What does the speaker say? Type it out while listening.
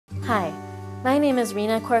Hi, my name is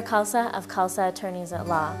Rena Khalsa of Khalsa Attorneys at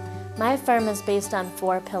Law. My firm is based on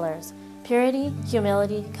 4 pillars: purity,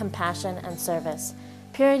 humility, compassion, and service.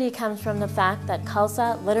 Purity comes from the fact that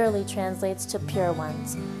Khalsa literally translates to pure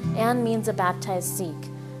ones and means a baptized Sikh.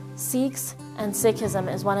 Sikhs and Sikhism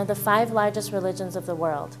is one of the 5 largest religions of the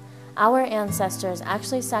world. Our ancestors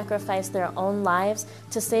actually sacrificed their own lives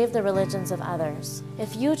to save the religions of others.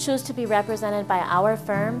 If you choose to be represented by our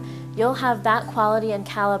firm, you'll have that quality and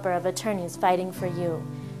caliber of attorneys fighting for you.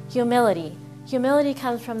 Humility. Humility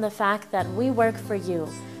comes from the fact that we work for you.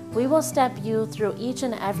 We will step you through each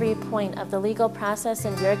and every point of the legal process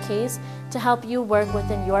in your case to help you work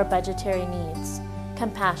within your budgetary needs.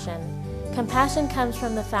 Compassion. Compassion comes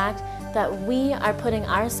from the fact that we are putting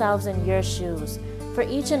ourselves in your shoes. For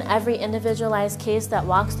each and every individualized case that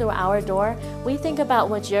walks through our door, we think about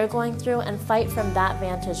what you're going through and fight from that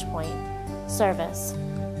vantage point. Service.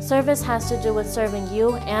 Service has to do with serving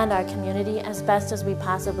you and our community as best as we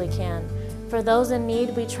possibly can. For those in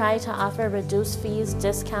need, we try to offer reduced fees,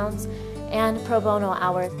 discounts, and pro bono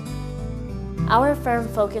hours. Our firm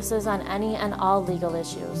focuses on any and all legal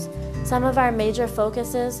issues. Some of our major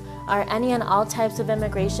focuses are any and all types of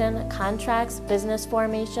immigration, contracts, business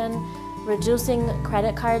formation, reducing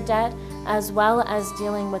credit card debt, as well as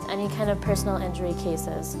dealing with any kind of personal injury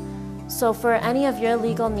cases. So for any of your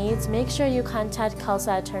legal needs, make sure you contact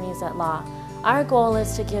Khalsa Attorneys at Law. Our goal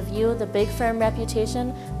is to give you the big firm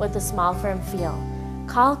reputation with the small firm feel.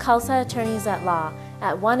 Call Khalsa Attorneys at Law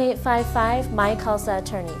at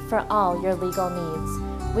 1-855-MY-KHALSA-ATTORNEY for all your legal needs.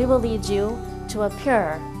 We will lead you to a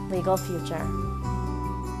pure legal future.